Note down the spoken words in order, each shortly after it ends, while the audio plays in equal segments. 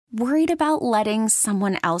Worried about letting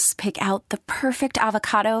someone else pick out the perfect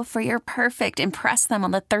avocado for your perfect impress them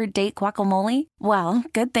on the third date guacamole? Well,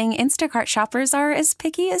 good thing Instacart shoppers are as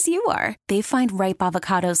picky as you are. They find ripe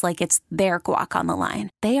avocados like it's their guac on the line.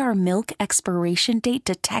 They are milk expiration date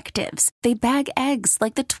detectives. They bag eggs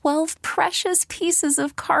like the 12 precious pieces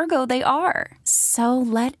of cargo they are. So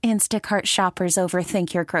let Instacart shoppers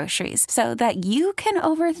overthink your groceries so that you can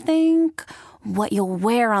overthink what you'll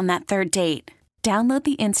wear on that third date. Download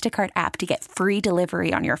the Instacart app to get free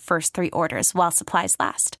delivery on your first 3 orders while supplies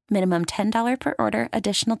last. Minimum $10 per order.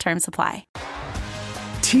 Additional terms apply.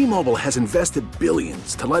 T-Mobile has invested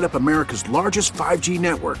billions to light up America's largest 5G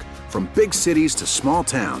network, from big cities to small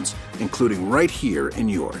towns, including right here in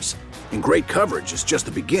yours. And great coverage is just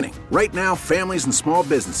the beginning. Right now, families and small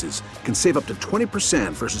businesses can save up to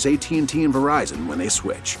 20% versus AT&T and Verizon when they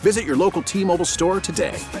switch. Visit your local T-Mobile store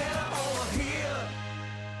today.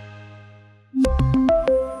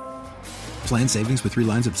 Plan savings with 3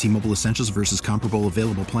 lines of T-Mobile Essentials versus comparable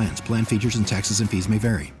available plans. Plan features and taxes and fees may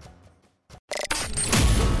vary.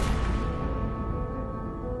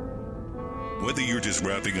 Whether you're just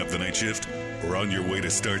wrapping up the night shift or on your way to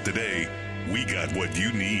start the day, we got what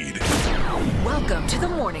you need. Welcome to the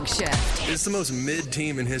Morning Shift. It's the most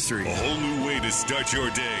mid-team in history. A whole new way to start your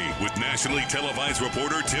day with nationally televised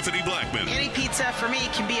reporter Tiffany Blackmon. Any pizza for me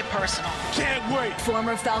can be a personal. Can't wait.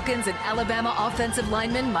 Former Falcons and Alabama offensive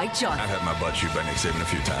lineman Mike Johnson. I've had my butt chewed by Nick Saban a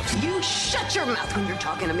few times. You shut your mouth when you're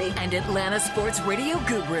talking to me. And Atlanta sports radio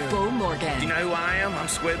guru Beau Morgan. You know who I am? I'm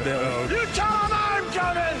Squid Bill. You tell him I'm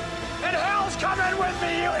coming! And hell's coming with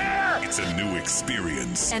me, you hear? It's a new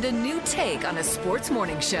experience. And a new take on a sports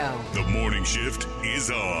morning show. The Morning Shift is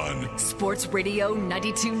on. Sports Radio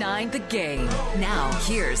 92.9 The Game. Now,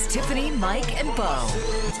 here's Tiffany, Mike, and Beau.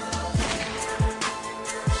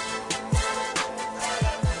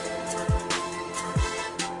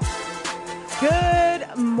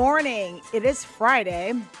 Good morning. It is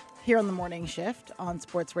Friday here on the Morning Shift on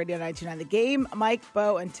Sports Radio 92.9 The Game. Mike,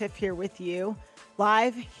 Beau, and Tiff here with you.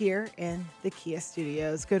 Live here in the Kia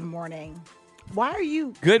studios. Good morning. Why are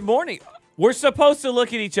you... Good morning. We're supposed to look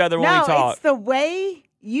at each other when we talk. No, it's the way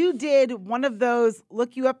you did one of those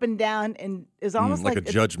look you up and down, and is almost like a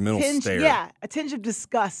judgmental stare. Yeah, a tinge of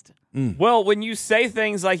disgust. Well, when you say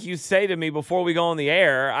things like you say to me before we go on the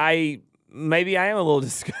air, maybe I am a little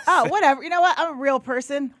disgusted. Oh, whatever. You know what? I'm a real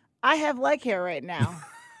person. I have leg hair right now,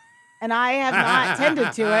 and I have not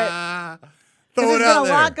tended to it. There's been a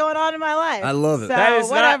lot going on in my life. I love it. So, that is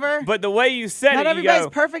whatever. But the way you said not it, everybody's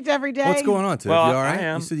perfect every day. What's going on, Tiff? Well, you all right? I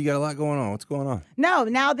am. You said you got a lot going on. What's going on? No,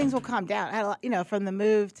 now things will calm down. I had a lot, from the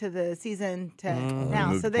move to the season to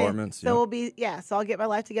now. Moved apartments, so we'll be, so I'll get my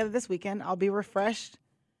life together this weekend. I'll be refreshed,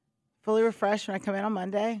 fully refreshed when I come in on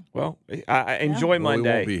Monday. Well, I enjoy Monday.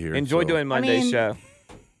 We won't be here, enjoy doing Monday's show.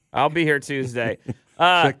 I'll be here Tuesday.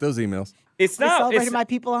 Check those emails. It's I not celebrated my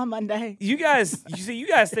people on Monday. You guys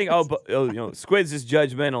think, Squid's is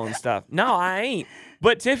judgmental and stuff. No, I ain't.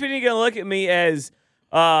 But Tiffany gonna look at me as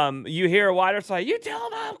you hear a wider like, you tell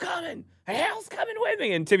him I'm coming. Hell's coming with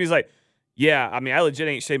me. And Tiffany's like, yeah, I mean, I legit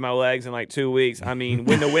ain't shaved my legs in like 2 weeks. I mean,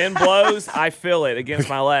 when the wind blows, I feel it against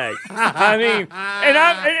my leg. I mean,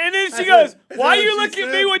 and then she goes, why you look at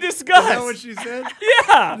me with disgust? Is that what she said?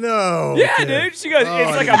 Yeah. No. Yeah, okay. dude. She goes,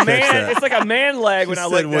 it's like a man leg when I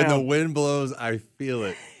look down. When the wind blows, I feel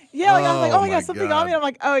it. Yeah, I was like, oh, I got something on me. And I'm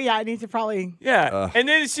like, oh, yeah, I need to probably. Yeah. And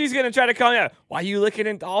then she's going to try to call me out. Why are you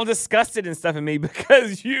looking all disgusted and stuff at me?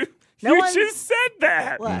 Because you just said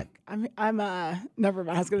that. Look, I'm never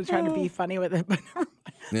mind. I was going to try to be funny with it, but never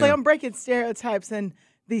mind. It's like I'm breaking stereotypes and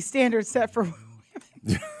the standards set for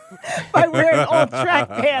women by wearing old track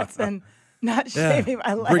pants and not shaving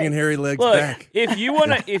my legs. Bringing hairy legs back. If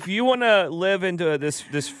you wanna live into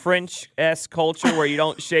this French-esque culture where you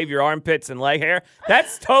don't shave your armpits and leg hair,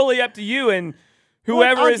 that's totally up to you and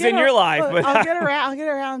whoever is in your life. But I'll get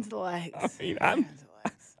around to the legs.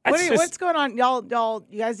 I mean, what's going on, y'all?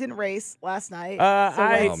 You guys didn't race last night.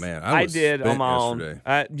 I did on my own.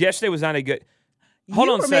 Yesterday was not a good. Hold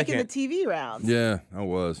on a second. You were making the TV rounds. Yeah, I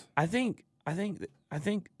was. I think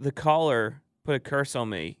the caller put a curse on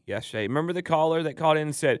me yesterday. Remember the caller that called in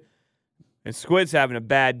and said, "And Squid's having a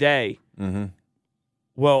bad day." Mm-hmm.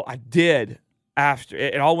 Well, I did after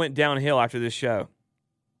it all went downhill after this show.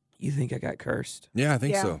 You think I got cursed? Yeah, I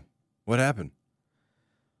think so. What happened?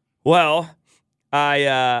 Well, I've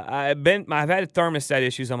had thermostat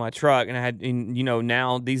issues on my truck, and I had,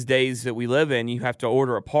 now these days that we live in, you have to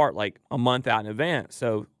order a part like a month out in advance.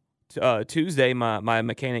 So Tuesday, my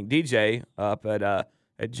mechanic DJ up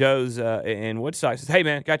at Joe's in Woodstock says, "Hey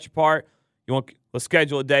man, got your part? Let's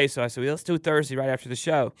schedule a day." So I said, "Well, let's do Thursday right after the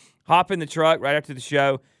show." Hop in the truck right after the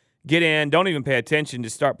show, get in, don't even pay attention,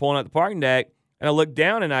 just start pulling out the parking deck. And I look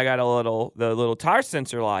down, and I got the little tire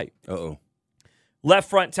sensor light. Uh-oh. Left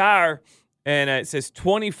front tire, and it says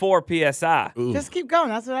 24 PSI. Ooh. Just keep going.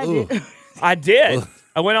 That's what I do. I did.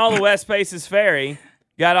 I went all the West Paces Ferry,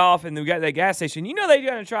 got off, and we got to that gas station. You know they're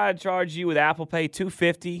going to try to charge you with Apple Pay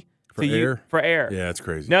 $250 for air. Yeah, it's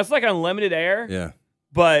crazy. Now, it's like unlimited air. Yeah.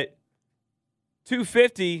 But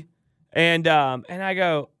 $250, and I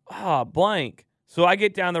go, blank. So I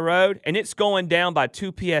get down the road, and it's going down by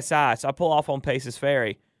 2 PSI. So I pull off on Paces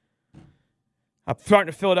Ferry. I'm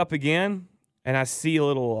starting to fill it up again, and I see a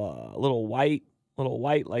little white,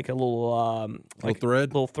 like a little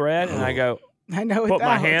thread, and I go, I know. Put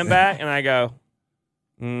my hand back, and I go,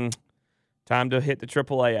 time to hit the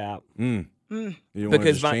AAA app. You don't want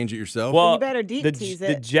to just change it yourself? Well, you better deep tease it.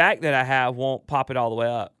 The jack that I have won't pop it all the way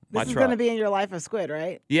up. This is going to be in your life of Squid,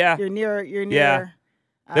 right? Yeah. You're near. Yeah.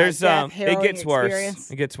 There's it gets worse.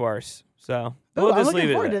 It gets worse. So I'm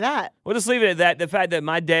looking forward to that. We'll just leave it at that. The fact that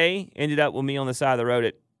my day ended up with me on the side of the road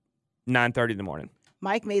at 9:30 in the morning.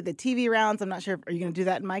 Mike made the TV rounds. I'm not sure. Are you going to do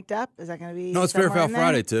that in Mic'd Up? Is that going to be? No, it's Fair Foul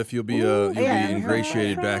Friday, Tiff. You'll be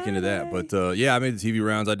ingratiated back into that. But I made the TV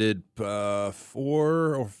rounds. I did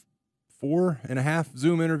 4.5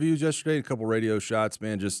 Zoom interviews yesterday. A couple radio shots.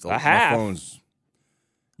 Man, just my phones.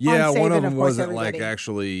 Yeah, one of them wasn't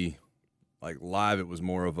actually live. It was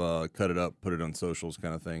more of a cut it up, put it on socials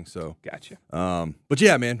kind of thing. So gotcha. But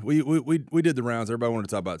yeah, man, we did the rounds. Everybody wanted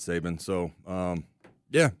to talk about Saban. So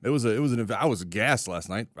yeah, it was an event. I was gassed last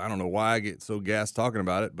night. I don't know why I get so gassed talking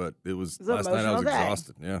about it, but it was last night. I was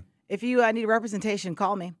exhausted. Yeah. If you need representation,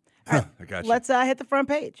 call me. Right, I got you. Let's hit the front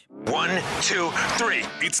page. 1, 2, 3.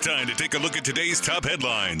 It's time to take a look at today's top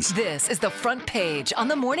headlines. This is the front page on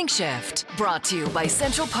the morning shift. Brought to you by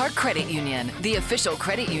Central Park Credit Union, the official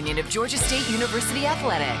credit union of Georgia State University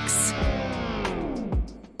Athletics.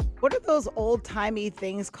 What are those old-timey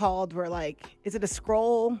things called where, is it a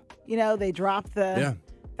scroll? They drop the... Yeah.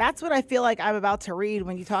 That's what I feel like I'm about to read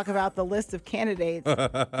when you talk about the list of candidates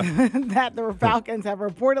that the Falcons have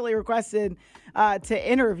reportedly requested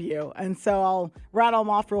to interview. And so I'll rattle them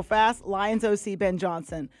off real fast. Lions OC Ben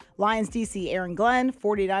Johnson, Lions DC Aaron Glenn,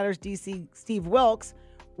 49ers DC Steve Wilkes,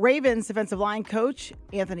 Ravens defensive line coach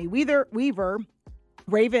Anthony Weaver,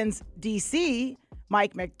 Ravens DC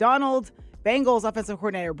Mike McDonald, Bengals offensive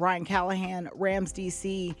coordinator Brian Callahan, Rams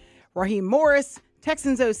DC Raheem Morris,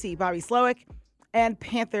 Texans OC Bobby Slowik, and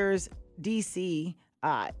Panthers DC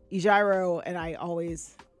Ejiro, and I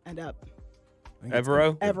always end up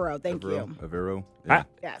Evero. Thank you. Evero. Yeah.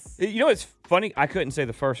 Yes. You know what's funny? I couldn't say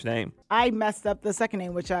the first name. I messed up the second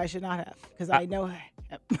name, which I should not have, because I know him.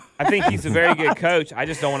 I think he's a very good coach. I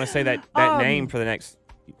just don't want to say that name for the next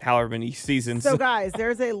however many seasons. So, guys,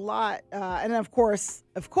 there's a lot, and of course,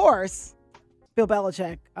 Bill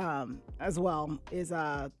Belichick as well is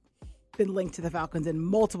been linked to the Falcons in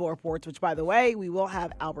multiple reports, which, by the way, we will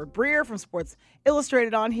have Albert Breer from Sports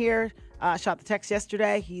Illustrated on here. Shot the text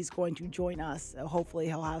yesterday. He's going to join us. So hopefully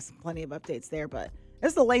he'll have plenty of updates there. But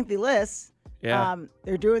this is a lengthy list. Yeah.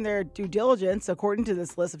 They're doing their due diligence according to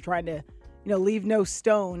this list of trying to, leave no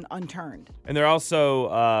stone unturned. And they're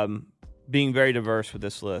also being very diverse with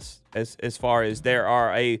this list as far as there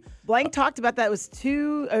are a... Blank talked about that. It was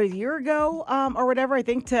a year ago or whatever, I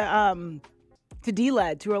think, to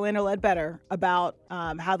D-Led, to Orlando Ledbetter, about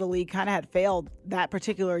how the league kind of had failed that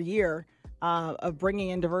particular year of bringing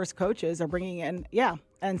in diverse coaches or bringing in,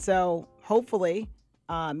 And so hopefully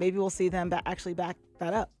maybe we'll see them actually back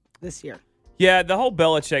that up this year. Yeah, the whole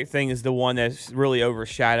Belichick thing is the one that's really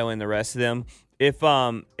overshadowing the rest of them. If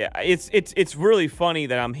it's really funny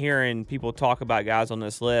that I'm hearing people talk about guys on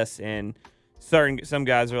this list, and some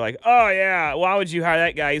guys are like, oh, yeah, why would you hire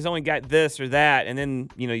that guy? He's only got this or that. And then,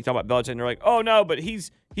 you talk about Belichick, and they're like, oh, no, but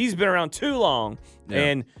he's been around too long. Yeah.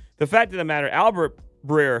 And the fact of the matter, Albert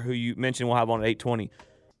Breer, who you mentioned we'll have on at 8:20,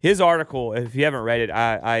 his article, if you haven't read it,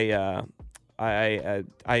 I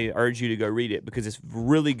urge you to go read it because it's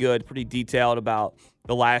really good, pretty detailed about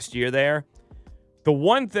the last year there. The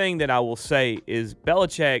one thing that I will say is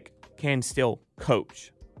Belichick can still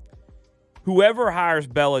coach. Whoever hires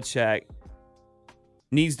Belichick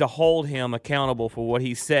needs to hold him accountable for what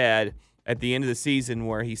he said at the end of the season,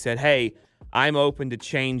 where he said, hey, I'm open to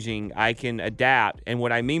changing. I can adapt. And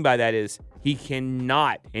what I mean by that is he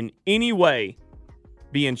cannot in any way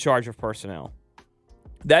be in charge of personnel.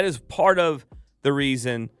 That is part of the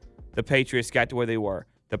reason the Patriots got to where they were.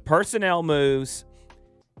 The personnel moves.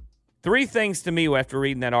 3 things to me after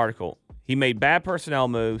reading that article. He made bad personnel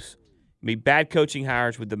moves, made bad coaching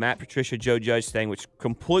hires with the Matt Patricia, Joe Judge thing, which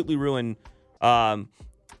completely ruined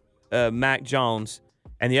Mac Jones.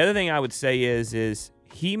 And the other thing I would say is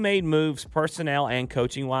he made moves personnel and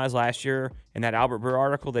coaching-wise last year in that Albert Breer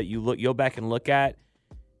article that you go back and look at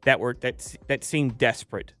that seemed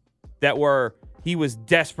desperate, he was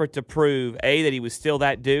desperate to prove, A, that he was still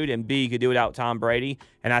that dude, and B, he could do it without Tom Brady.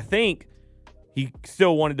 And I think he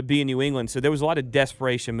still wanted to be in New England. So there was a lot of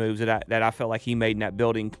desperation moves that I felt like he made in that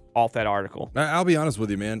building off that article. I'll be honest with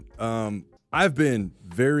you, man. I've been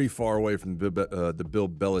very far away from the Bill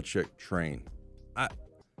Belichick train.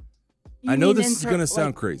 I know this is going to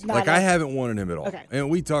sound crazy. I haven't wanted him at all. Okay. And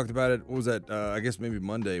we talked about it. What was that? I guess maybe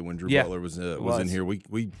Monday when Drew Butler was in here.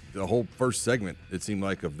 We the whole first segment, it seemed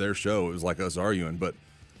like, of their show, it was like us arguing. But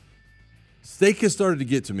Steak has started to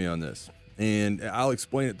get to me on this. And I'll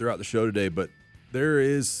explain it throughout the show today. But there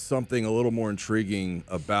is something a little more intriguing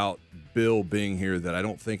about Bill being here that I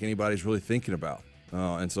don't think anybody's really thinking about.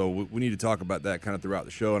 And so we need to talk about that kind of throughout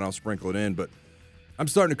the show, and I'll sprinkle it in. But I'm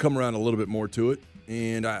starting to come around a little bit more to it.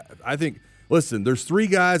 And I think, listen, there's 3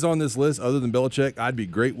 guys on this list other than Belichick I'd be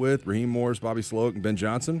great with: Raheem Morris, Bobby Slowik, and Ben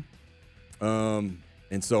Johnson. And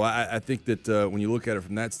so I think that when you look at it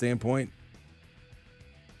from that standpoint,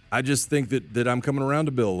 I just think that I'm coming around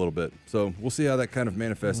to Bill a little bit. So we'll see how that kind of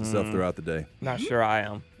manifests itself throughout the day. Not sure I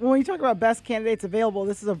am. Well, when you talk about best candidates available,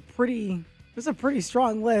 this is a pretty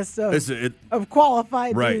strong list of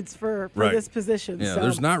qualified dudes for this position. Yeah, so.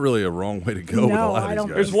 There's not really a wrong way to go with a lot of these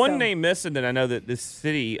guys. There's one name missing that I know that this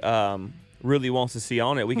city really wants to see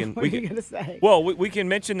on it. We can. What are you going to say? Well, we can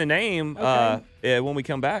mention the name when we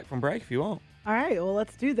come back from break if you want. All right. Well,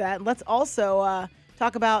 let's do that. Let's also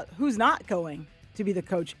talk about who's not going to be the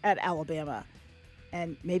coach at Alabama.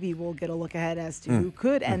 And maybe we'll get a look ahead as to who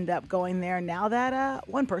could end up going there now that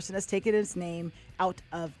one person has taken his name out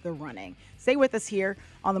of the running. Stay with us here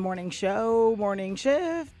on the Morning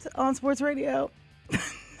Shift on Sports Radio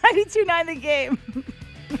 92.9 The Game.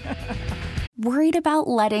 Worried about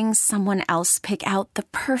letting someone else pick out the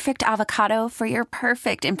perfect avocado for your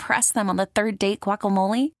perfect impress them on the third date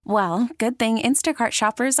guacamole? Well, good thing Instacart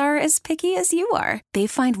shoppers are as picky as you are. They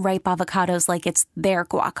find ripe avocados like it's their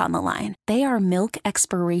guac on the line. They are milk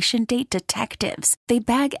expiration date detectives. They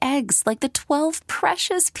bag eggs like the 12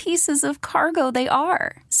 precious pieces of cargo they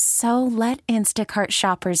are. So let Instacart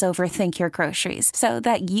shoppers overthink your groceries so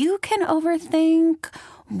that you can overthink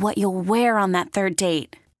what you'll wear on that third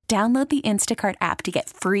date. Download the Instacart app to get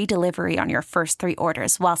free delivery on your first 3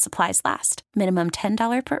 orders while supplies last. Minimum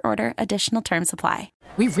 $10 per order. Additional terms apply.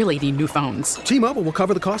 We really need new phones. T-Mobile will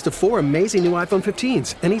cover the cost of 4 amazing new iPhone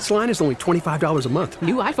 15s, and each line is only $25 a month.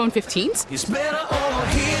 New iPhone 15s? It's better over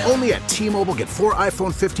here. Only at T-Mobile, get 4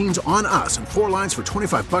 iPhone 15s on us and 4 lines for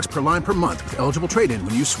 $25 per line per month with eligible trade-in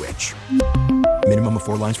when you switch. Minimum of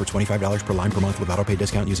 4 lines for $25 per line per month with autopay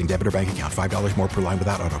discount using debit or bank account. $5 more per line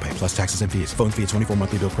without autopay, plus taxes and fees. Phone fee at 24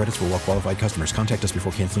 monthly bill credits for well-qualified customers. Contact us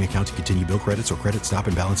before canceling account to continue bill credits or credit stop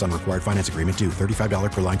and balance on required finance agreement due.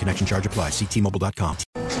 $35 per line connection charge applies. See T-Mobile.com.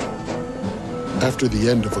 After the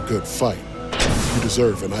end of a good fight, you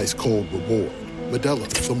deserve an ice-cold reward. Modelo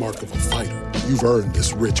is the mark of a fighter. You've earned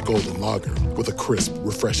this rich golden lager with a crisp,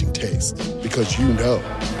 refreshing taste. Because you know,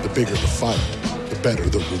 the bigger the fight, the better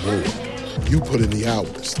the reward. You put in the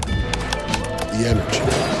hours, the energy,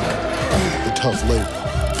 the tough labor.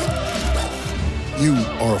 You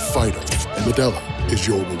are a fighter, and Modelo is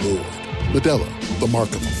your reward. Modelo, the mark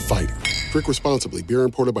of a fighter. Drink responsibly. Beer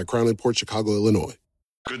imported by Crown Imports, Chicago, Illinois.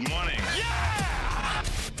 Good morning.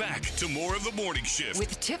 Back to more of the Morning Shift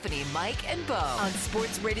with Tiffany, Mike, and Beau on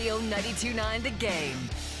Sports Radio 92.9 The Game.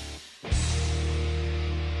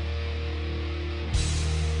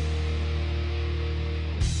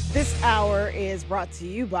 This hour is brought to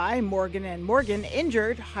you by Morgan & Morgan.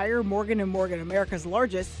 Injured, hire Morgan & Morgan, America's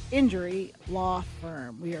largest injury law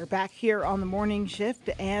firm. We are back here on the Morning Shift,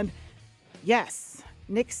 and yes,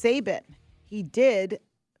 Nick Saban, he did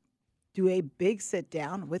do a big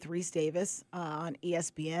sit-down with Reese Davis on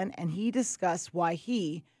ESPN, and he discussed why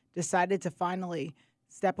he decided to finally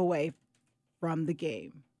step away from the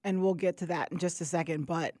game. And we'll get to that in just a second,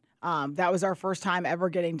 but that was our first time ever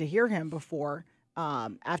getting to hear him before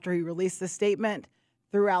after he released the statement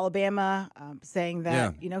through Alabama saying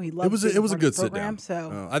that, he loves it was a good program,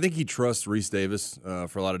 sit-down. So I think he trusts Reese Davis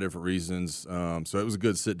for a lot of different reasons. So it was a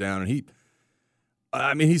good sit-down,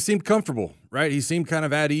 and he seemed comfortable, right? He seemed kind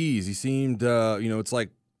of at ease. He seemed, it's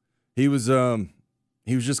like he was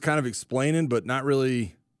just kind of explaining, but not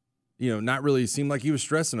really seemed like he was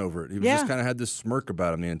stressing over it. He was just kind of had this smirk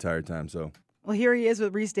about him the entire time. So, well, here he is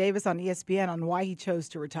with Reese Davis on ESPN on why he chose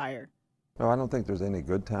to retire. Well, I don't think there's any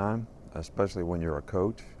good time, especially when you're a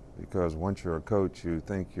coach, because once you're a coach, you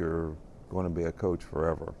think you're going to be a coach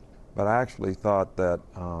forever. But I actually thought that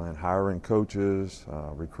in hiring coaches,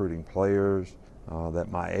 recruiting players,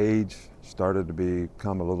 that my age started to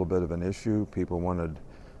become a little bit of an issue. People wanted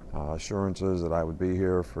assurances that I would be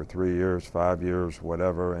here for 3 years, 5 years,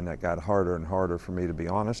 whatever, and that got harder and harder for me to be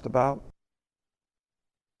honest about.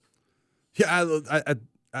 Yeah,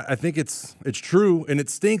 I think it's true, and it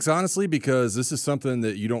stinks, honestly, because this is something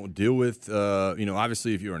that you don't deal with,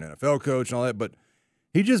 obviously if you're an NFL coach and all that, but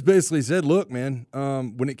he just basically said, look, man,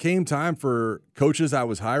 when it came time for coaches I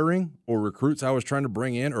was hiring or recruits I was trying to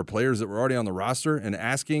bring in or players that were already on the roster and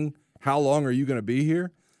asking, how long are you going to be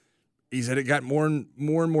here? He said it got more and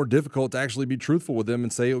more difficult to actually be truthful with them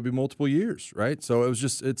and say it would be multiple years, right? So it was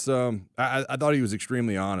just, I thought he was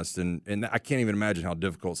extremely honest, and I can't even imagine how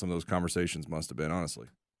difficult some of those conversations must have been, honestly.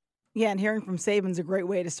 Yeah, and hearing from Saban's a great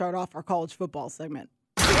way to start off our college football segment.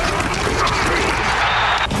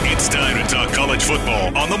 It's time to talk college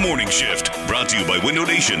football on the Morning Shift. Brought to you by Window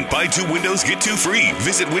Nation. Buy 2 windows, get 2 free.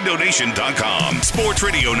 Visit windownation.com. Sports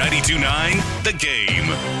Radio 92.9, The Game.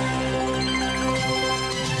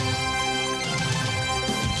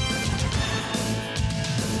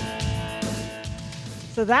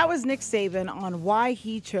 So that was Nick Saban on why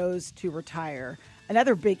he chose to retire.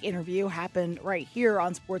 Another big interview happened right here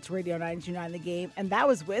on Sports Radio 92.9 The Game, and that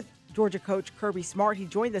was with Georgia coach Kirby Smart. He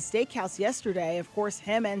joined the steakhouse yesterday. Of course,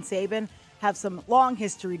 him and Saban have some long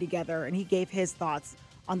history together, and he gave his thoughts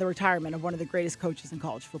on the retirement of one of the greatest coaches in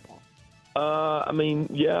college football.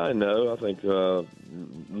 Yeah, I know. I think a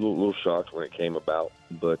little shocked when it came about,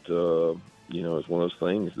 but it's one of those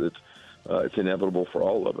things that it's inevitable for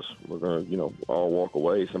all of us. We're going to, all walk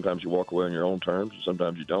away. Sometimes you walk away on your own terms, and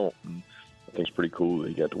sometimes you don't. And I think it's pretty cool that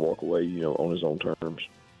he got to walk away, on his own terms.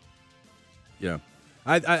 Yeah.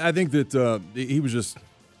 I think that he was just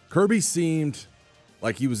 – Kirby seemed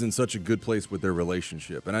like he was in such a good place with their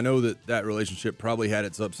relationship. And I know that relationship probably had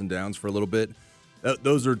its ups and downs for a little bit.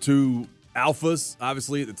 Those are two alphas,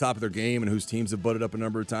 obviously, at the top of their game and whose teams have butted up a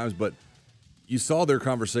number of times. But you saw their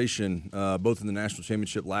conversation both in the national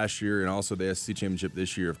championship last year and also the SEC championship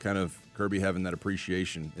this year of kind of Kirby having that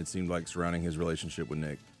appreciation, it seemed like, surrounding his relationship with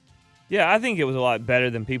Nick. Yeah, I think it was a lot better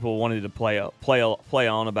than people wanted to play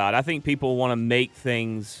on about. I think people want to make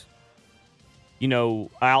things,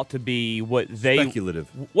 out to be what they speculative.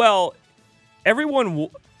 Well,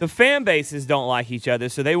 the fan bases don't like each other,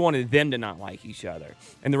 so they wanted them to not like each other.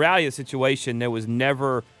 And the reality of the situation, there was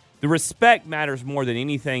never the respect matters more than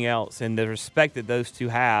anything else, and the respect that those two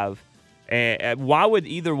have. And why would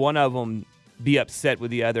either one of them be upset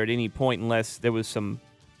with the other at any point unless there was some?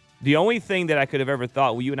 The only thing that I could have ever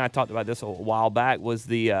thought, well, you and I talked about this a while back, was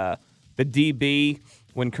the DB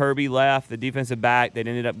when Kirby left, the defensive back that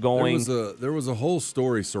ended up going. There was a whole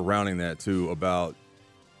story surrounding that, too, about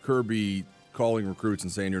Kirby calling recruits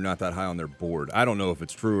and saying you're not that high on their board. I don't know if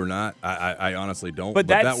it's true or not. I honestly don't. But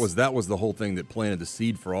that was the whole thing that planted the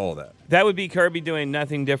seed for all of that. That would be Kirby doing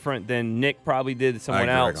nothing different than Nick probably did to someone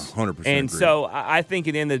else. 100% And agree. So I think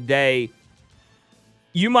at the end of the day,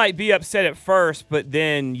 you might be upset at first, but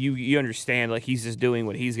then you understand, like, he's just doing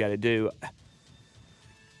what he's got to do.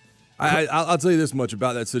 I'll tell you this much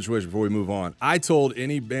about that situation before we move on. I told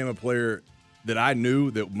any Bama player that I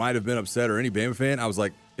knew that might have been upset or any Bama fan, I was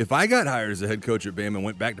like, if I got hired as a head coach at Bama and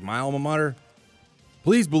went back to my alma mater,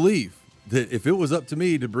 please believe that if it was up to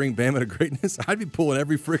me to bring Bama to greatness, I'd be pulling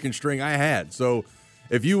every freaking string I had. So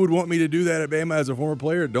if you would want me to do that at Bama as a former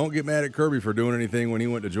player, don't get mad at Kirby for doing anything when he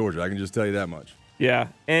went to Georgia. I can just tell you that much. Yeah,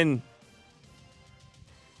 and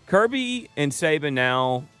Kirby and Saban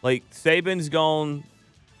now, like, Saban's gone,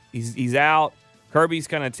 he's out. Kirby's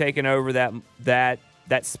kind of taken over that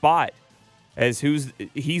spot as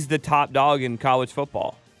he's the top dog in college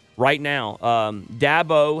football right now.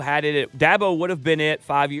 Dabo would have been it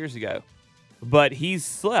 5 years ago, but he's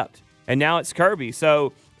slipped, and now it's Kirby.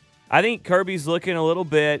 So I think Kirby's looking a little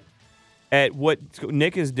bit at what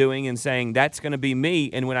Nick is doing and saying that's going to be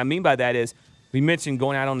me. And what I mean by that is, we mentioned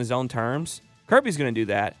going out on his own terms. Kirby's going to do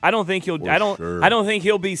that. I don't think he'll. I don't think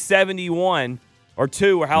he'll be 71 or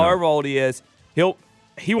 2 or however old he is.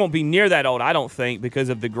 He won't be near that old. I don't think, because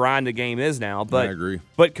of the grind the game is now. But I agree.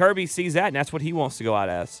 But Kirby sees that, and that's what he wants to go out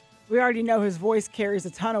as. We already know his voice carries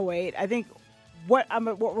a ton of weight. I think what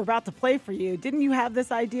we're about to play for you. Didn't you have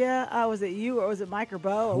this idea? Was it you or was it Mike or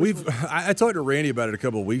Beau? I talked to Randy about it a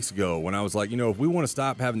couple of weeks ago when I was like, if we want to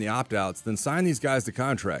stop having the opt-outs, then sign these guys to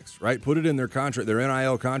contracts, right? Put it in their contract, their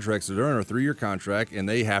NIL contracts. So they're on a 3-year contract, and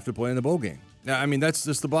they have to play in the bowl game. Now, I mean, that's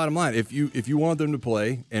just the bottom line. If you want them to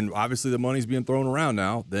play, and obviously the money's being thrown around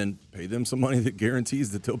now, then pay them some money that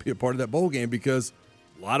guarantees that they'll be a part of that bowl game, because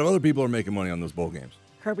a lot of other people are making money on those bowl games.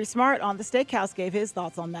 Kirby Smart on the Steakhouse gave his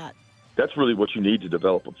thoughts on that. That's really what you need to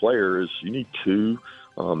develop a player. Is you need 2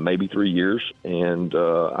 maybe 3 years. And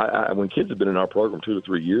when kids have been in our program 2 to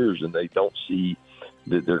 3 years and they don't see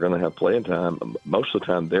that they're going to have playing time, most of the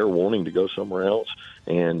time they're wanting to go somewhere else.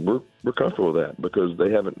 And we're comfortable with that because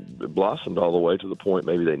they haven't blossomed all the way to the point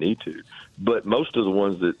maybe they need to. But most of the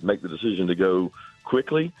ones that make the decision to go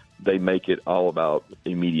quickly, they make it all about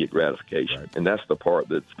immediate gratification. Right. And that's the part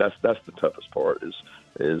that's the toughest part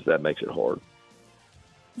is that makes it hard.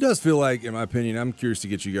 It does feel like, in my opinion, I'm curious to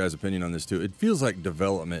get you guys' opinion on this too. It feels like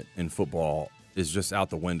development in football is just out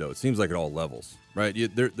the window. It seems like at all levels, right?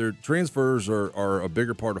 Their transfers are a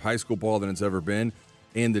bigger part of high school ball than it's ever been,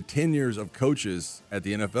 and the tenures of coaches at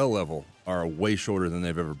the NFL level are way shorter than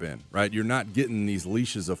they've ever been, right? You're not getting these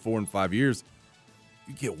leashes of 4 and 5 years.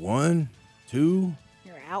 You get 1, 2,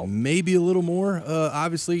 you're out. Maybe a little more.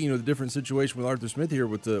 Obviously, the different situation with Arthur Smith here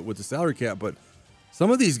with the salary cap, but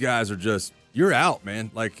some of these guys are just, you're out,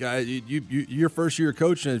 man. Like your first year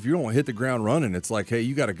coaching, if you don't hit the ground running, it's like, hey,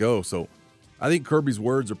 you got to go. So I think Kirby's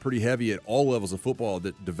words are pretty heavy at all levels of football.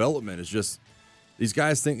 That development is just, these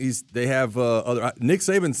guys think they have other. Nick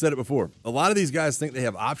Saban said it before. A lot of these guys think they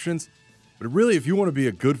have options, but really, if you want to be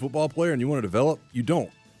a good football player and you want to develop, you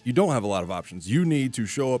don't. You don't have a lot of options. You need to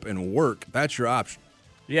show up and work. That's your option.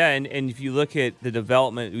 Yeah, and if you look at the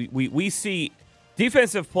development, we see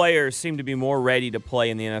defensive players seem to be more ready to play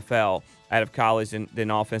in the NFL out of college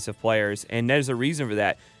than offensive players, and there's a reason for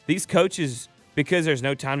that. These coaches, because there's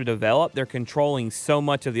no time to develop, they're controlling so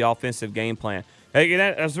much of the offensive game plan.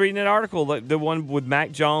 I was reading an article, the one with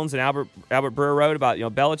Mac Jones and Albert Breer wrote about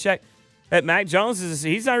Belichick. That Mac Jones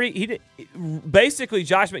basically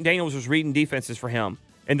Josh McDaniels was reading defenses for him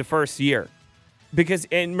in the first year.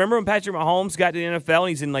 And remember when Patrick Mahomes got to the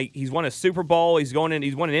NFL and he's won a Super Bowl, he's won an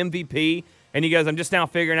MVP, and he goes, I'm just now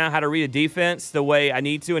figuring out how to read a defense the way I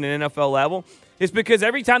need to in an NFL level. It's because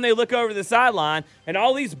every time they look over the sideline and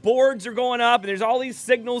all these boards are going up and there's all these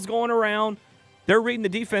signals going around, they're reading the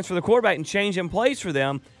defense for the quarterback and changing plays for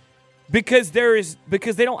them because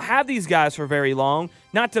they don't have these guys for very long.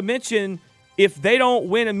 Not to mention, if they don't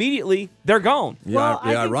win immediately, they're gone. Yeah,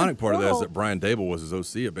 the ironic part of that is that Brian Dable was his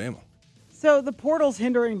OC at Bama. So the portal's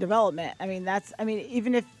hindering development.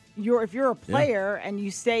 Even if you're a player and you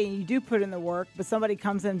stay and you do put in the work, but somebody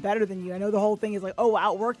comes in better than you, I know the whole thing is like, oh,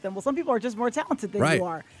 outwork them. Well, some people are just more talented than you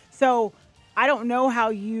are. So I don't know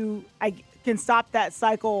how I can stop that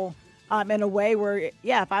cycle in a way where,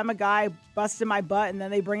 if I'm a guy busting my butt and then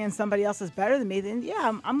they bring in somebody else that's better than me, then,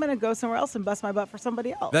 I'm going to go somewhere else and bust my butt for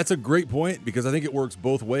somebody else. That's a great point because I think it works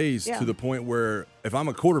both ways to the point where if I'm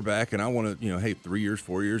a quarterback and I want to, hey, 3 years,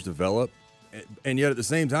 4 years, develop, and yet at the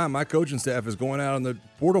same time, my coaching staff is going out on the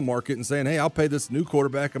portal market and saying, hey, I'll pay this new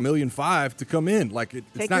quarterback $1.5 million to come in. Like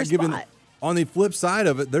it's not giving – on the flip side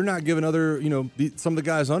of it, they're not giving other, some of the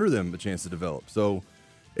guys under them a chance to develop. So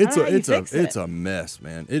it's a mess,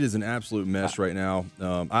 man. It is an absolute mess right now.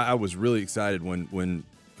 I was really excited when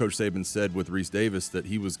Coach Saban said with Reese Davis that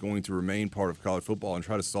he was going to remain part of college football and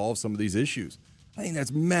try to solve some of these issues. I think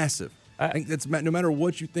that's massive. I think that's no matter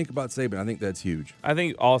what you think about Saban, I think that's huge. I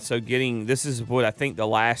think also this is what I think the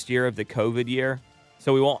last year of the COVID year.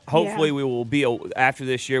 So we won't. Hopefully, we will be after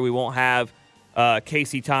this year. We won't have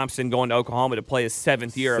Casey Thompson going to Oklahoma to play his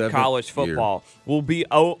seventh year of college football. We'll be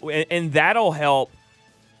and that'll help.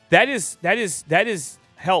 That is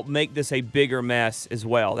help make this a bigger mess as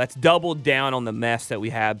well. That's doubled down on the mess that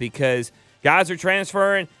we have because guys are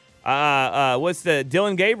transferring.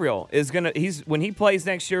 Dylan Gabriel is when he plays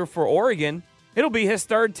next year for Oregon, it'll be his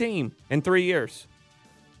third team in 3 years.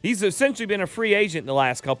 He's essentially been a free agent the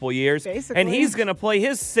last couple of years, and he's going to play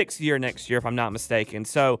his 6th year next year, if I'm not mistaken.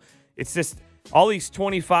 So it's just all these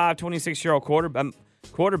 25, 26-year-old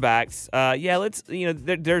quarterbacks.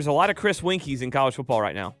 There's a lot of Chris Winkies in college football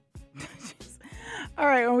right now. All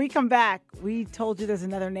right, when we come back, we told you there's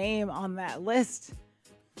another name on that list.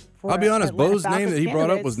 I'll be honest, Beau's name that he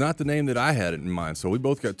brought up was not the name that I had in mind. So we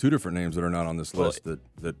both got 2 different names that are not on this list that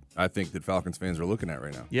I think that Falcons fans are looking at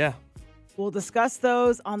right now. Yeah. We'll discuss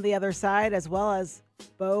those on the other side, as well as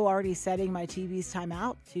Beau already setting my TV's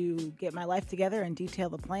timeout to get my life together and detail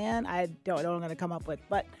the plan. I don't know what I'm going to come up with,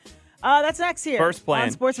 but that's next here. First plan,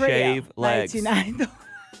 on Sports shave Radio, legs. 92.9.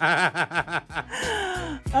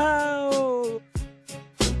 Oh.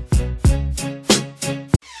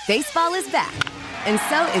 Baseball is back, and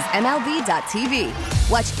so is MLB.tv.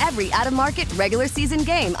 Watch every out-of-market regular season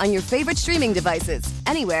game on your favorite streaming devices,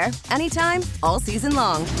 anywhere, anytime, all season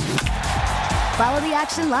long. Follow the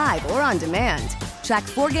action live or on demand. Track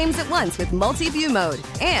 4 games at once with multi-view mode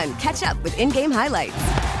and catch up with in-game highlights.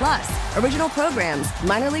 Plus, original programs,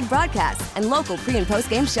 minor league broadcasts, and local pre- and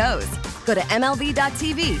post-game shows. Go to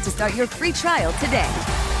MLB.tv to start your free trial today.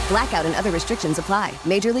 Blackout and other restrictions apply.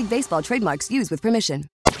 Major League Baseball trademarks used with permission.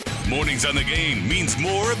 Mornings on the Game means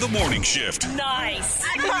more of the morning shift. Nice.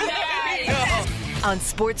 On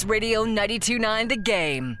Sports Radio 92.9 The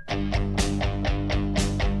Game.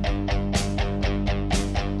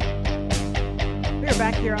 We're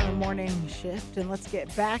back here on the morning shift, and let's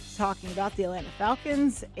get back to talking about the Atlanta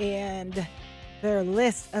Falcons and their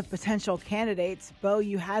list of potential candidates. Beau,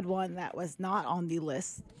 you had one that was not on the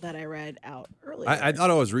list that I read out earlier. I thought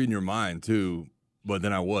I was reading your mind, too, but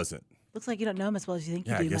then I wasn't. Looks like you don't know him as well as you think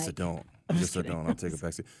you do, I guess Mike. I don't. I don't. I'll take a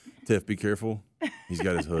backseat. Tiff, be careful. He's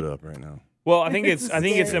got his hood up right now. Well, I think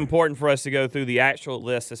it's important for us to go through the actual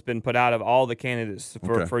list that's been put out of all the candidates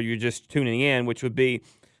for you just tuning in, which would be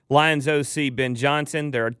Lions OC Ben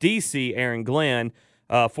Johnson, their DC Aaron Glenn,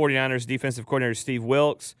 49ers defensive coordinator Steve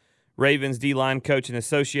Wilks, Ravens D-line coach and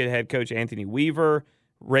associate head coach Anthony Weaver,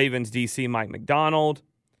 Ravens DC Mike McDonald,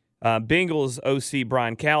 Bengals OC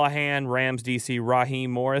Brian Callahan, Rams DC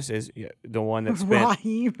Raheem Morris is the one that's been.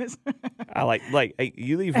 Raheem. I like hey,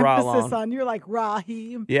 you leave Ra alone. Emphasis on you're like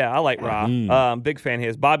Raheem. Yeah, I like Ra. Big fan of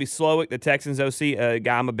his. Bobby Slowik, the Texans OC, a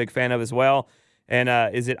guy I'm a big fan of as well. And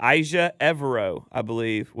is it Elijah Evero, I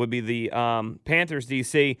believe, would be the Panthers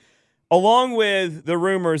DC, along with the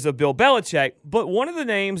rumors of Bill Belichick. But one of the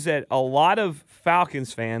names that a lot of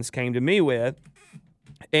Falcons fans came to me with,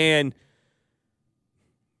 and,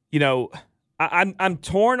 you know, I'm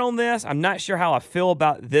torn on this. I'm not sure how I feel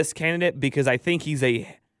about this candidate because I think he's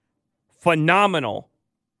a phenomenal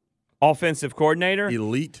offensive coordinator.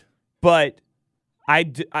 Elite. But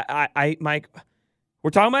Mike, we're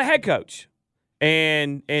talking about head coach.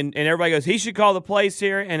 And everybody goes, he should call the plays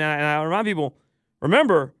here. And I remind people,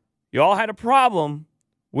 remember, you all had a problem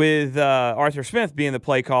with Arthur Smith being the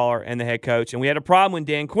play caller and the head coach, and we had a problem when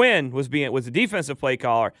Dan Quinn was the defensive play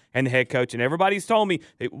caller and the head coach. And everybody's told me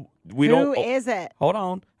that Who is it? Hold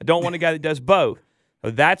on, I don't want a guy that does both. So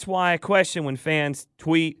that's why I question when fans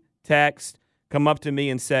tweet, text, come up to me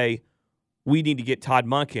and say, we need to get Todd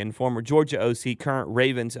Monken, former Georgia OC, current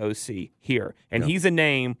Ravens OC, here. And he's a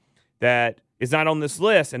name that is not on this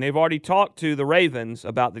list, and they've already talked to the Ravens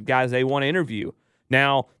about the guys they want to interview.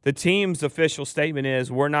 Now, the team's official statement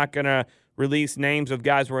is we're not going to release names of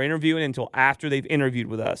guys we're interviewing until after they've interviewed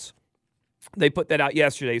with us. They put that out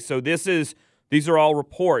yesterday. So these are all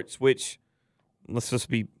reports, which let's just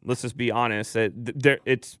be honest,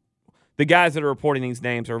 it's the guys that are reporting these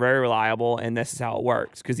names are very reliable, and this is how it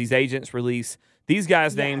works because these agents release these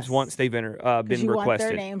guys' names once they've been requested. You want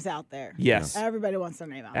their names out there. Yes. Everybody wants their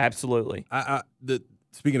name out there. Absolutely.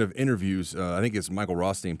 Speaking of interviews, I think it's Michael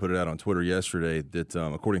Rothstein put it out on Twitter yesterday that,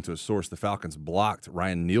 according to a source, the Falcons blocked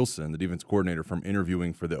Ryan Nielsen, the defense coordinator, from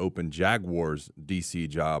interviewing for the open Jaguars DC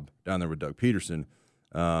job down there with Doug Peterson.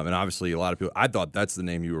 And obviously, a lot of people – I thought that's the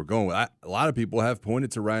name you were going with. A lot of people have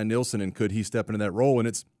pointed to Ryan Nielsen and could he step into that role. And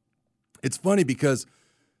it's funny because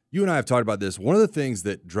you and I have talked about this. One of the things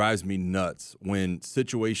that drives me nuts when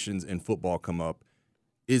situations in football come up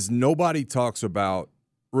is nobody talks about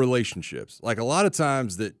relationships. Like a lot of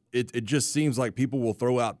times that it just seems like people will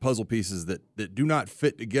throw out puzzle pieces that do not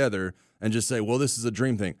fit together and just say, well, this is a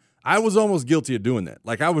dream thing. I was almost guilty of doing that.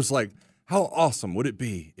 Like I was like, how awesome would it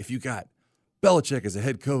be if you got Belichick as a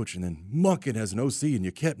head coach and then Monken as an OC and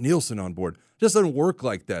you kept Nielsen on board? It just doesn't work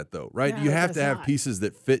like that though, right? No, you have to have pieces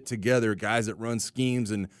that fit together, guys that run schemes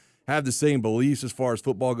and have the same beliefs as far as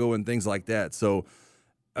football go and things like that. So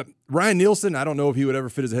Ryan Nielsen, I don't know if he would ever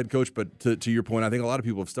fit as a head coach, but to your point, I think a lot of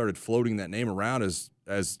people have started floating that name around as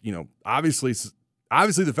you know, obviously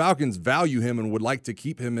the Falcons value him and would like to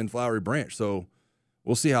keep him in Flowery Branch. So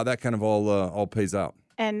we'll see how that kind of all pays out.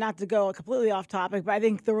 And not to go completely off topic, but I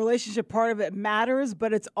think the relationship part of it matters,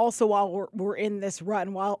 but it's also while we're in this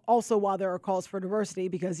run, while there are calls for diversity,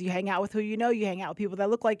 because you hang out with who you know, you hang out with people that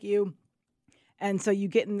look like you. And so you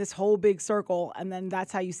get in this whole big circle, and then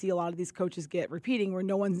that's how you see a lot of these coaches get repeating, where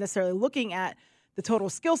no one's necessarily looking at the total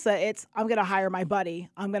skill set. It's, I'm going to hire my buddy.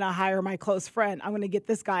 I'm going to hire my close friend. I'm going to get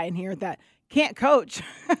this guy in here that can't coach,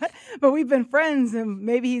 but we've been friends, and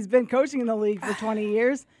maybe he's been coaching in the league for 20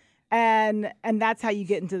 years. And that's how you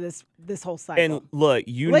get into this whole cycle. And look,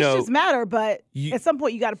 relationships matter, but at some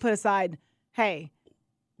point you got to put aside, hey,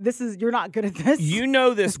 you're not good at this. You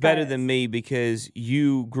know this better than me because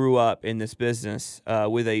you grew up in this business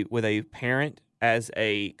with a parent as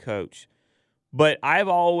a coach. But I've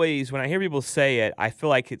always, when I hear people say it, I feel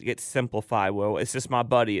like it gets simplified. Well, it's just my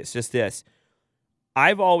buddy. It's just this.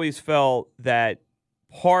 I've always felt that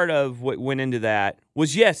part of what went into that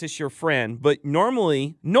was, yes, it's your friend. But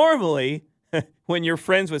normally, when you're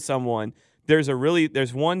friends with someone, there's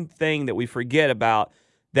one thing that we forget about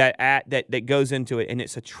that goes into it, and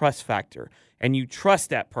it's a trust factor. and you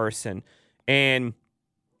trust that person. And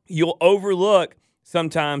you'll overlook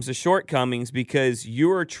sometimes the shortcomings because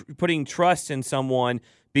you're putting trust in someone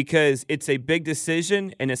because it's a big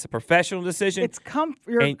decision and it's a professional decision. It's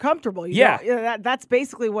you're comfortable. That's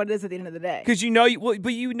basically what it is at the end of the day. Because you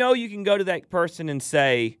can go to that person and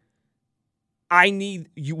say, I need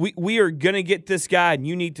you. We are gonna get this guy, and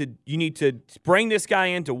you need to bring this guy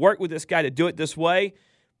in to work with this guy to do it this way,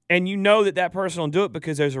 and you know that person will do it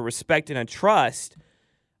because there's a respect and a trust.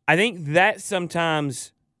 I think that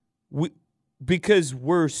sometimes because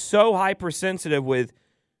we're so hypersensitive with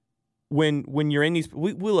when you're in these.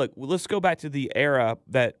 We look. Let's go back to the era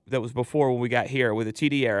that was before when we got here with the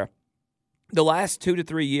TD era. The last 2 to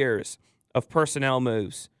 3 years of personnel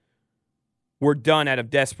moves were done out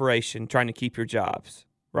of desperation, trying to keep your jobs,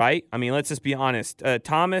 right? I mean, let's just be honest.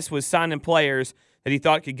 Thomas was signing players that he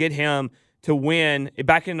thought could get him to win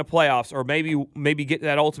back in the playoffs, or maybe get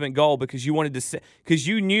that ultimate goal because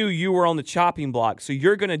you knew you were on the chopping block. So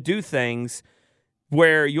you're going to do things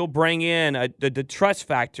where you'll bring in the trust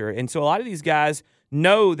factor. And so a lot of these guys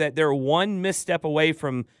know that they're one misstep away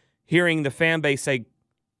from hearing the fan base say,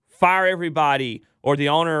 fire everybody, or the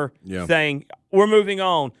owner saying, we're moving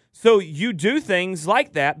on. So you do things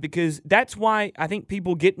like that because that's why I think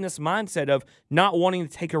people get in this mindset of not wanting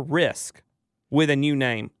to take a risk with a new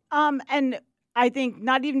name. And I think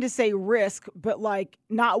not even to say risk, but like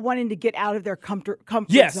not wanting to get out of their comfort zone.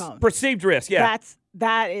 Yes, perceived risk, yeah.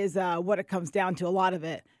 That is what it comes down to, a lot of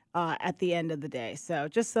it at the end of the day. So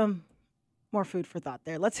just some more food for thought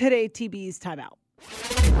there. Let's hit a TB's timeout.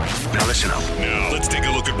 Now listen up. Now let's take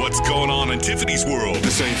a look at what's going on in Tiffany's world.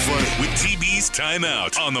 This ain't funny. With TB's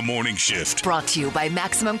Timeout on the Morning Shift. Brought to you by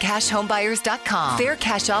MaximumCashHomeBuyers.com. Fair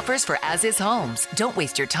cash offers for as-is homes. Don't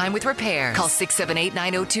waste your time with repairs. Call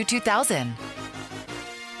 678-902-2000.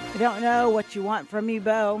 I don't know what you want from me,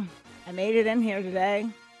 Beau. I made it in here today.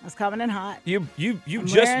 I was coming in hot. You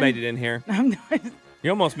just made it in here.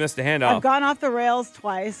 You almost missed a handoff. I've gone off the rails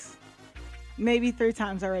twice. Maybe 3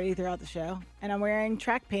 times already throughout the show. And I'm wearing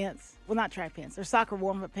track pants. Well, not track pants. They're soccer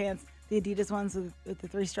warm-up pants. The Adidas ones with the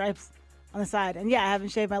 3 stripes on the side. And, yeah, I haven't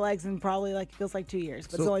shaved my legs in probably, it feels like 2 years.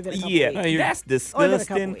 But it's only been a couple weeks. That's disgusting. Only been a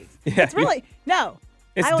couple weeks. Yeah. It's really, no.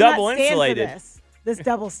 It's I will double not stand insulated. for this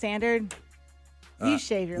double standard. You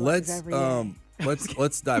shave your legs every day.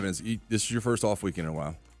 Let's dive in. This is your first off weekend in a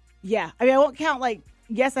while. Yeah. I mean, I won't count,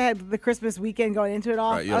 yes, I had the Christmas weekend going into it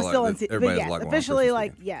all. Right, I was still in everybody but has a lot going on officially,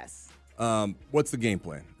 Christmas weekend. yes. What's the game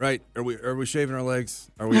plan? Right? Are we shaving our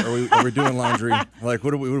legs? Are we doing laundry? Like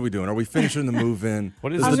what are we doing? Are we finishing the move in?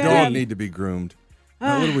 Does the dog need to be groomed?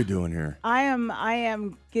 What are we doing here? I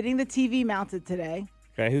am getting the TV mounted today.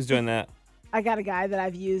 Okay, who's doing that? I got a guy that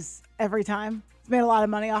I've used every time. He's made a lot of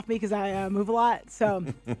money off me because I move a lot. So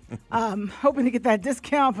hoping to get that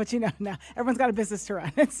discount, but no, everyone's got a business to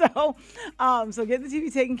run. So get the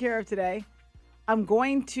TV taken care of today. I'm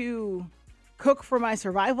going to cook for my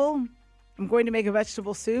survival. I'm going to make a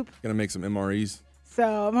vegetable soup. Gonna make some MREs.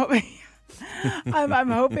 So I'm hoping, I'm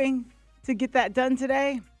hoping to get that done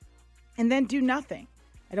today, and then do nothing.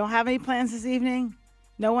 I don't have any plans this evening.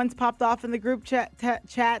 No one's popped off in the group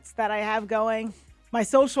chats that I have going. My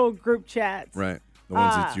social group chats. Right, the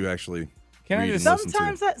ones that you actually read and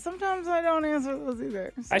sometimes I don't answer those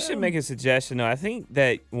either. So. I should make a suggestion though. I think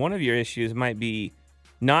that one of your issues might be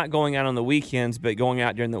not going out on the weekends, but going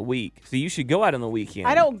out during the week. So you should go out on the weekend.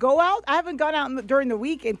 I don't go out. I haven't gone out during the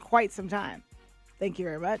week in quite some time. Thank you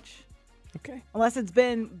very much. Okay. Unless it's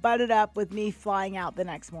been butted up with me flying out the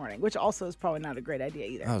next morning, which also is probably not a great idea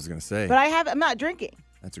either. I was going to say. But I'm not drinking.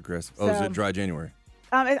 That's aggressive. So, is it dry January?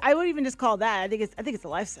 I wouldn't even just call that. I think it's a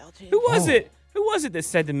lifestyle change. Who was it that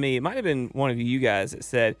said to me? It might have been one of you guys that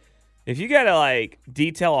said, if you got to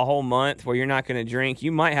detail a whole month where you're not going to drink,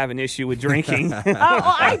 you might have an issue with drinking. That's the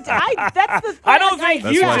part I don't think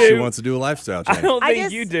that's you why do. She wants to do a lifestyle change. I don't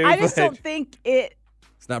think you do. I just don't think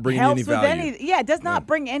it's not bringing you any value. It does not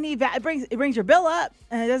bring any value. It brings your bill up,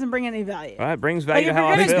 and it doesn't bring any value. Well, it brings value to how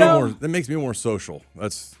I feel. That makes me more social.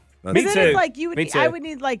 That's me too. It's I would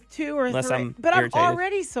need 2 or 3. But irritated. I'm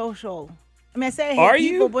already social. I mean, I say I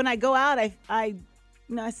hate people, but when I go out, I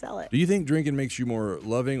sell it. Do you think drinking makes you more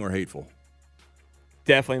loving or hateful?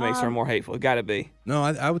 Definitely makes her more hateful. Got to be. No,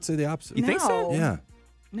 I would say the opposite. You think so? Yeah.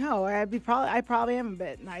 No, I probably am a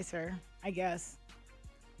bit nicer, I guess.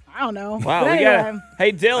 I don't know. Wow,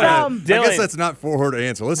 Hey, Dylan. I guess that's not for her to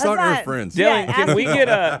answer. Let's talk to her friends. Dylan,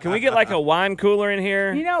 can we get a wine cooler in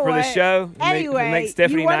here for the show? Anyway, make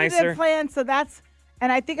Stephanie you wanted nicer? to plan, so that's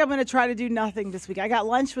And I think I'm going to try to do nothing this week. I got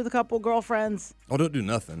lunch with a couple girlfriends. Oh, don't do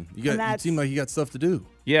nothing. You seem like you got stuff to do.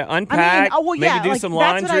 Yeah, unpack. Maybe do some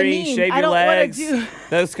laundry, shave your legs,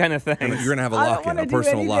 those kind of things. You're going to have a personal lock-in.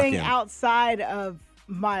 I don't want to do anything outside of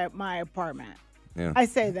my apartment. Yeah. I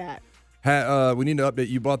say that. We need to update.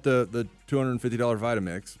 You bought the $250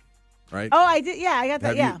 Vitamix, right? Oh, I did. Yeah, I got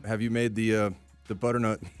that. Have you made the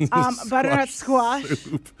butternut butternut squash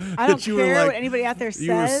soup? I don't care what anybody out there says.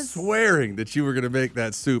 You were swearing that you were going to make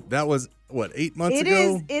that soup. That was, 8 months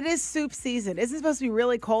ago? It is soup season. Isn't it supposed to be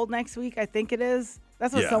really cold next week? I think it is.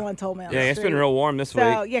 That's what someone told me on the street. It's been real warm this week.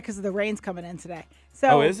 So, because the rain's coming in today.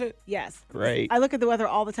 So, is it? Yes. Great. I look at the weather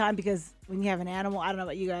all the time because when you have an animal, I don't know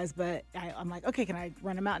about you guys, but I'm like, okay, can I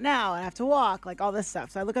run him out now? I have to walk, like all this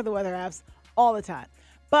stuff. So I look at the weather apps all the time.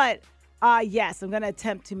 But, yes, I'm going to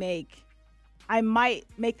attempt to I might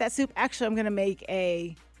make that soup. Actually, I'm going to make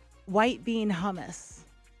a white bean hummus.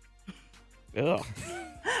 Ugh.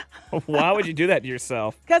 Why would you do that to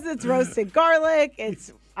yourself? Because it's roasted garlic.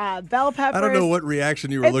 It's bell peppers. I don't know what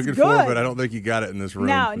reaction you were looking for, but I don't think you got it in this room.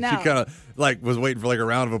 No. She kind of was waiting for a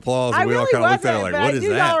round of applause, and I we all kind of looked at her like, "What is that?" I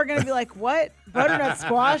knew y'all were going to be like, "What? Butternut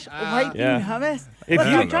squash, white bean hummus?" Look,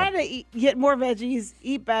 I'm trying to get more veggies,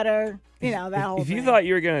 eat better. That whole thing. If you thought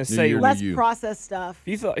you were going to say less processed stuff.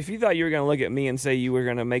 If you thought you were going to look at me and say you were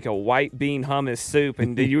going to make a white bean hummus soup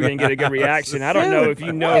and you were going to get a good reaction, I don't know if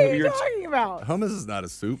you know what who you're talking about. Hummus is not a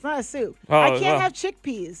soup. It's not a soup. I can't have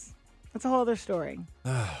chickpeas. That's a whole other story.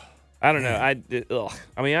 I don't know.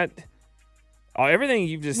 Everything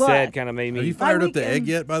you've just said kind of made me. Have you fired up the egg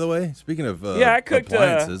yet? By the way, speaking of I cooked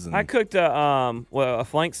appliances, I cooked a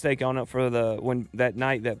flank steak on it for that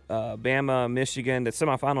night that Bama Michigan, the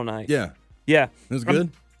semifinal night. Yeah, it was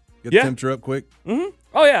good. Get the temperature up quick. Mm-hmm.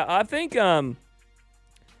 Oh yeah, I think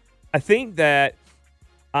that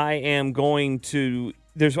I am going to.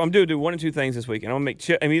 I'm going to do one or two things this week, and I'm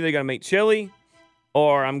either going to make chili.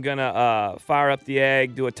 Or I'm going to fire up the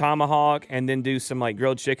egg, do a tomahawk, and then do some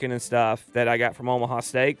grilled chicken and stuff that I got from Omaha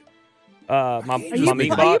Steak. My meat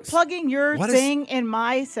box. Are you plugging your thing in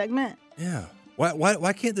my segment? Yeah.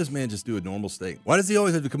 Why can't this man just do a normal steak? Why does he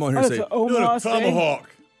always have to come on here and say, Omaha a tomahawk?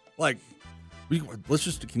 Can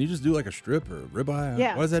you just do a strip or a ribeye?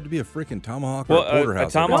 Yeah. Why does that have to be a freaking tomahawk or a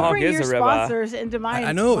porterhouse? A tomahawk Don't bring is your a ribeye. sponsors into my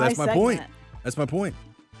I know. my That's my segment. point. That's my point.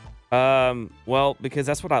 Well, because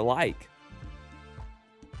that's what I like.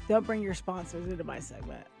 Don't bring your sponsors into my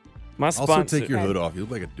segment. My sponsor. Also, take your hood off. You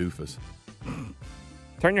look like a doofus.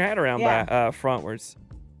 Turn your hat around by frontwards.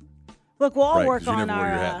 Look, we'll all work on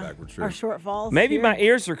our shortfalls. Maybe here. My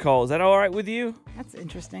ears are cold. Is that all right with you? That's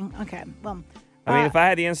interesting. Okay. Well, if I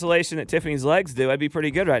had the insulation that Tiffany's legs do, I'd be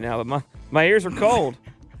pretty good right now. But my ears are cold.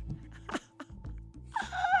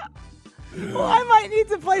 Well, I might need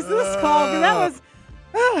to place this call because that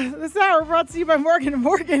was this hour brought to you by Morgan &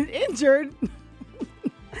 Morgan. Injured.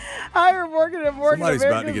 Hire Morgan & Morgan. Somebody's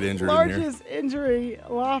about to get injured largest injury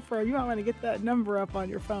law firm. You might want to get that number up on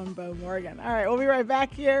your phone, Beau Morgan. All right, we'll be right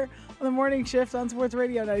back here on the Morning Shift on Sports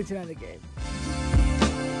Radio 92.9 The Game.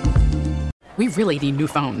 We really need new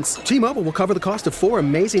phones. T-Mobile will cover the cost of 4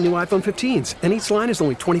 amazing new iPhone 15s, and each line is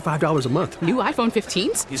only $25 a month. New iPhone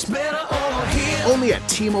 15s? It's better over here. Only at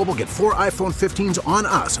T-Mobile, get 4 iPhone 15s on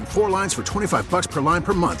us and 4 lines for $25 per line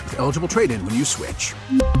per month with eligible trade-in when you switch.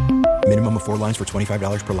 Minimum of 4 lines for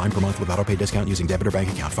 $25 per line per month with autopay discount using debit or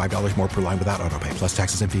bank account. $5 more per line without autopay, plus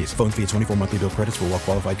taxes and fees. Phone fee at 24 monthly bill credits for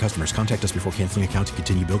well-qualified customers. Contact us before canceling account to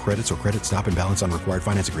continue bill credits or credit stop and balance on required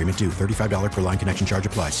finance agreement due. $35 per line connection charge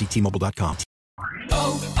applies. See T-Mobile.com.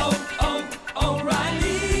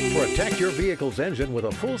 O'Reilly. Protect your vehicle's engine with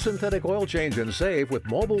a full synthetic oil change and save with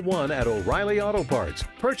Mobile One at O'Reilly Auto Parts.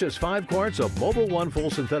 Purchase 5 quarts of Mobile One full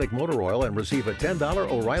synthetic motor oil and receive a $10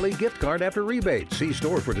 O'Reilly gift card after rebate. See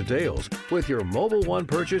store for details. With your Mobile One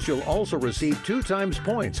purchase, you'll also receive 2 times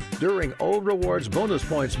points during O Rewards Bonus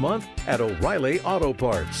Points Month at O'Reilly Auto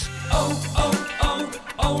Parts.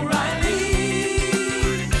 O'Reilly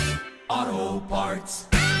Auto Parts.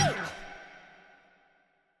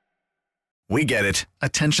 We get it.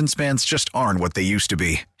 Attention spans just aren't what they used to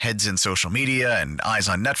be. Heads in social media and eyes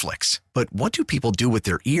on Netflix. But what do people do with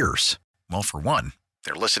their ears? Well, for one,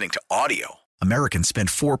 they're listening to audio. Americans spend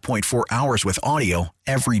 4.4 hours with audio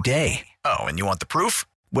every day. Oh, and you want the proof?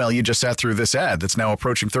 Well, you just sat through this ad that's now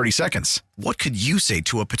approaching 30 seconds. What could you say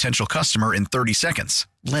to a potential customer in 30 seconds?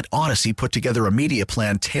 Let Odyssey put together a media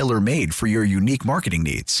plan tailor-made for your unique marketing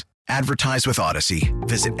needs. Advertise with Odyssey.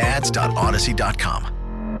 Visit ads.odyssey.com.